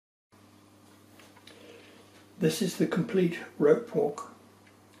This is the complete rope walk.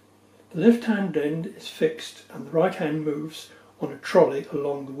 The left hand end is fixed and the right hand moves on a trolley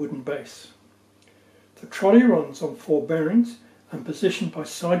along the wooden base. The trolley runs on 4 bearings and positioned by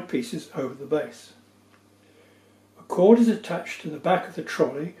side pieces over the base. A cord is attached to the back of the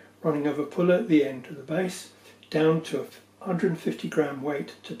trolley, running over a pulley at the end of the base down to a 150 gram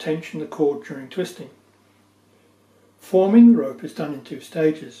weight to tension the cord during twisting. Forming the rope is done in 2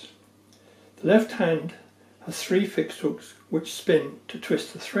 stages. The left hand has 3 fixed hooks which spin to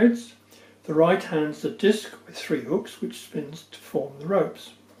twist the threads. The right hand's a disc with 3 hooks which spins to form the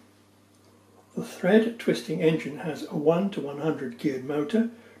ropes. The thread twisting engine has a 1 to 100 geared motor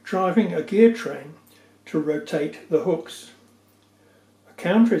driving a gear train to rotate the hooks. A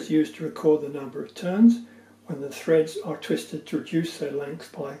counter is used to record the number of turns when the threads are twisted to reduce their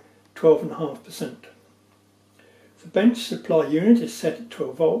length by 12.5%. The bench supply unit is set at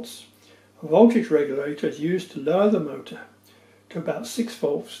 12 volts. A voltage regulator is used to lower the motor to about 6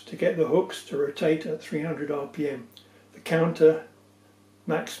 volts to get the hooks to rotate at 300 RPM, the counter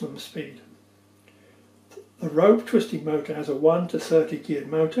maximum speed. The rope twisting motor has a 1 to 30 geared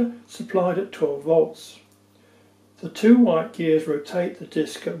motor supplied at 12 volts. The 2 white gears rotate the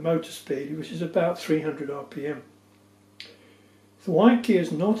disc at motor speed, which is about 300 RPM. The white gear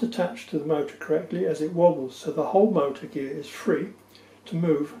is not attached to the motor correctly as it wobbles, so the whole motor gear is free to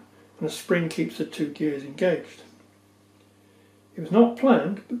move and a spring keeps the 2 gears engaged. It was not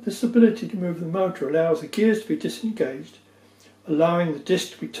planned, but this ability to move the motor allows the gears to be disengaged, allowing the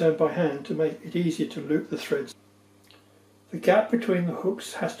disc to be turned by hand to make it easier to loop the threads. The gap between the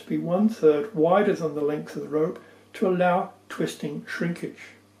hooks has to be 1/3 wider than the length of the rope to allow twisting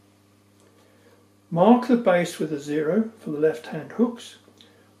shrinkage. Mark the base with a 0 for the left hand hooks.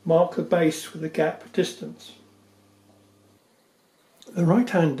 Mark the base with a gap distance. The right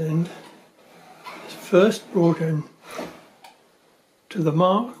hand end is first brought in to the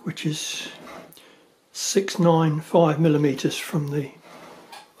mark, which is 695mm from the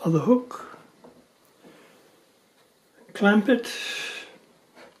other hook. Clamp it,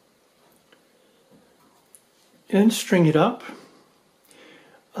 and string it up,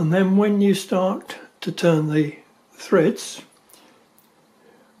 and then when you start to turn the threads,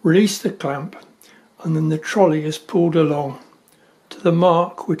 release the clamp, and then the trolley is pulled along to the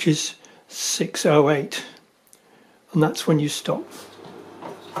mark, which is 608, and that's when you stop.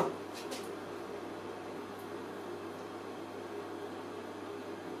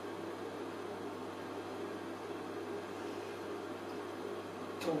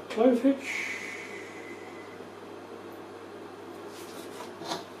 Clove hitch,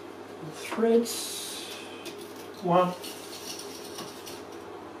 the threads, 1,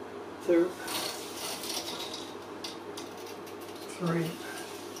 2, 3,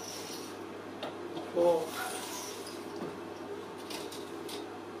 4,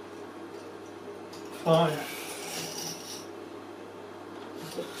 5,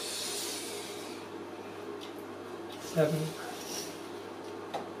 6, 7,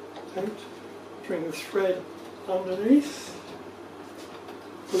 8. Bring the thread underneath,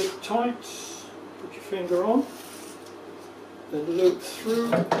 pull it tight, put your finger on, then loop through,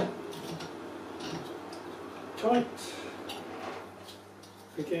 tight,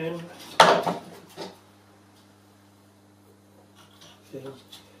 again, then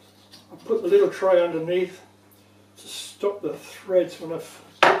I put the little tray underneath to stop the threads when I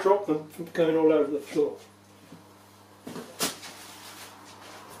drop them from going all over the floor.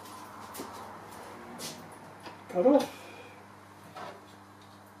 Cut off.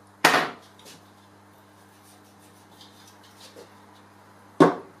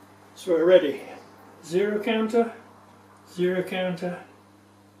 So we're ready. 0 counter, 0 counter.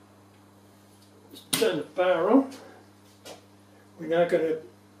 Just turn the bar on. We're now going to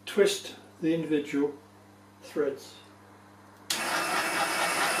twist the individual threads. The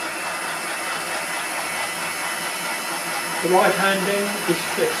right hand end is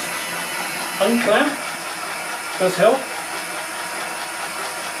fixed. Unclamp. Does help.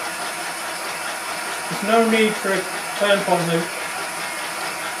 There's no need for a clamp on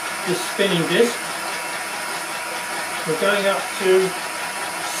this spinning disc. We're going up to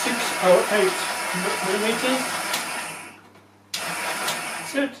 608mm.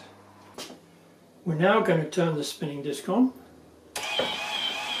 That's it. We're now going to turn the spinning disc on.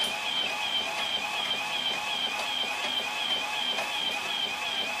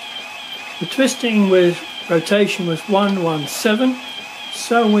 The twisting with rotation was 117,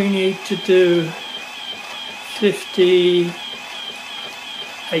 so we need to do 58.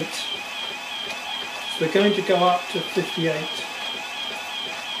 So we're going to go up to 58.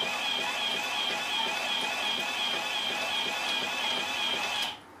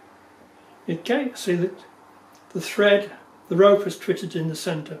 Okay, see that the rope has twisted in the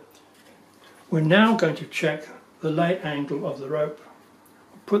centre. We're now going to check the lay angle of the rope.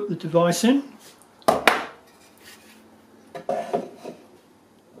 Put the device in.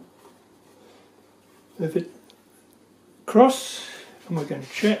 Move it across and we're going to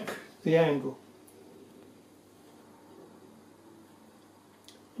check the angle.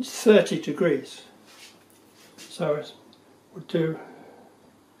 It's 30 degrees. So we'll do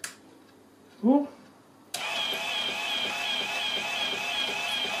more.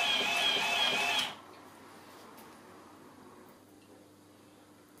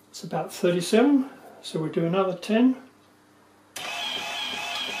 It's about 37, so we'll do another 10.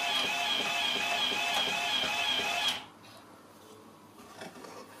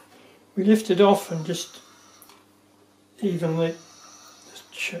 We lift it off and just evenly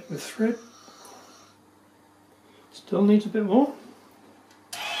just check the thread. Still needs a bit more.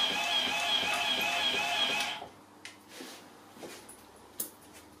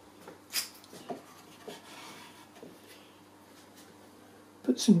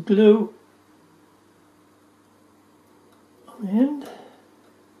 Put some glue on the end.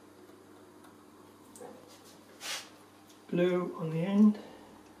 Glue on the end.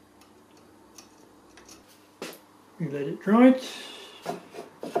 We let it dry.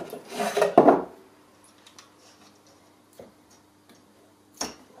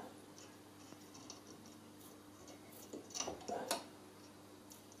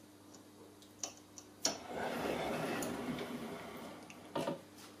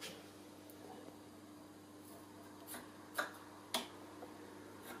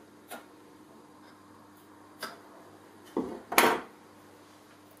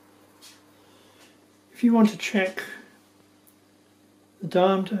 If you want to check the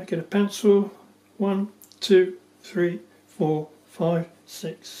diameter, get a pencil. 1, 2, 3, 4, 5,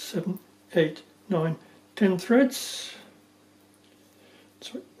 6, 7, 8, 9, 10 threads.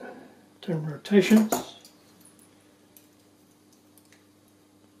 Sorry, 10 rotations.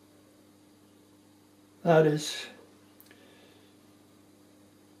 That is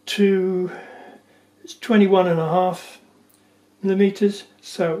it's 21.5 millimeters,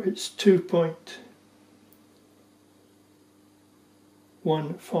 so it's 2.15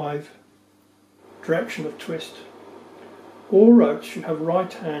 direction of twist. All ropes should have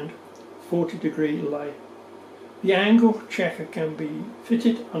right hand 40-degree lay. The angle checker can be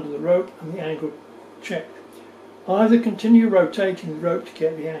fitted under the rope and the angle checked. Either continue rotating the rope to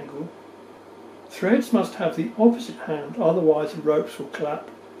get the angle. Threads must have the opposite hand, otherwise the ropes will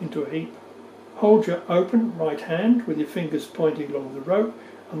collapse into a heap. Hold your open right hand with your fingers pointing along the rope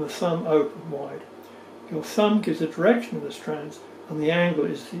and the thumb open wide. Your thumb gives the direction of the strands and the angle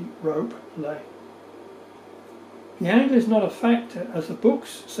is the rope lay. The angle is not a factor, as the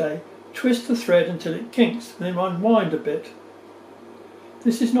books say, twist the thread until it kinks and then unwind a bit.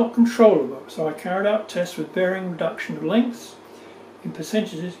 This is not controllable, so I carried out tests with varying reduction of lengths in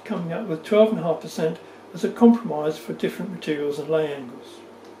percentages, coming up with 12.5% as a compromise for different materials and lay angles.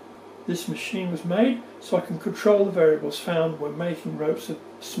 This machine was made so I can control the variables found when making ropes of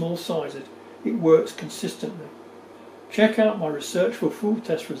small sizes. It works consistently. Check out my research for full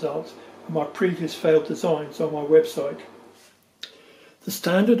test results and my previous failed designs on my website. The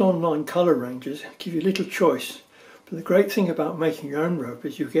standard online colour ranges give you little choice, but the great thing about making your own rope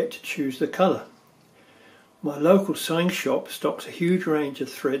is you get to choose the colour. My local sewing shop stocks a huge range of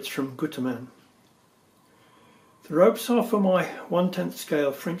threads from Gutermann. The ropes are for my 1/10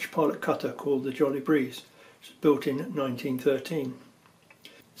 scale French pilot cutter called the Jolly Breeze, which was built in 1913.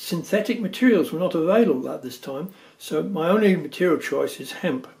 Synthetic materials were not available at this time, so my only material choice is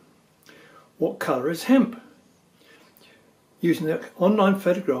hemp. What colour is hemp? Using the online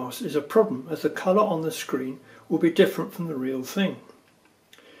photographs is a problem, as the colour on the screen will be different from the real thing.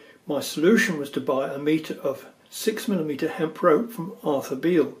 My solution was to buy a metre of 6mm hemp rope from Arthur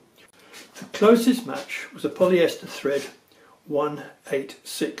Beale. The closest match was a polyester thread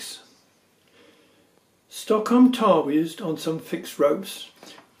 186. Stockholm tar was used on some fixed ropes,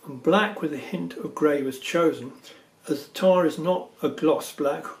 and black with a hint of grey was chosen, as the tar is not a gloss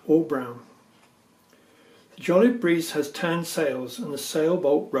black or brown. The Jolly Breeze has tan sails and the sail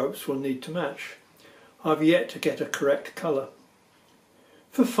bolt ropes will need to match. I have yet to get a correct colour.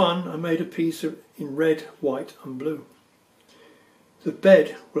 For fun, I made a piece in red, white and blue. The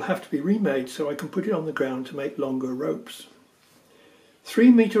bed will have to be remade so I can put it on the ground to make longer ropes.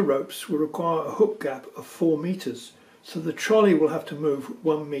 3-metre ropes will require a hook gap of 4 metres, so the trolley will have to move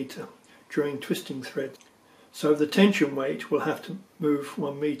 1 metre during twisting thread. So the tension weight will have to move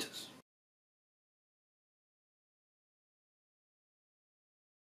 1 metre.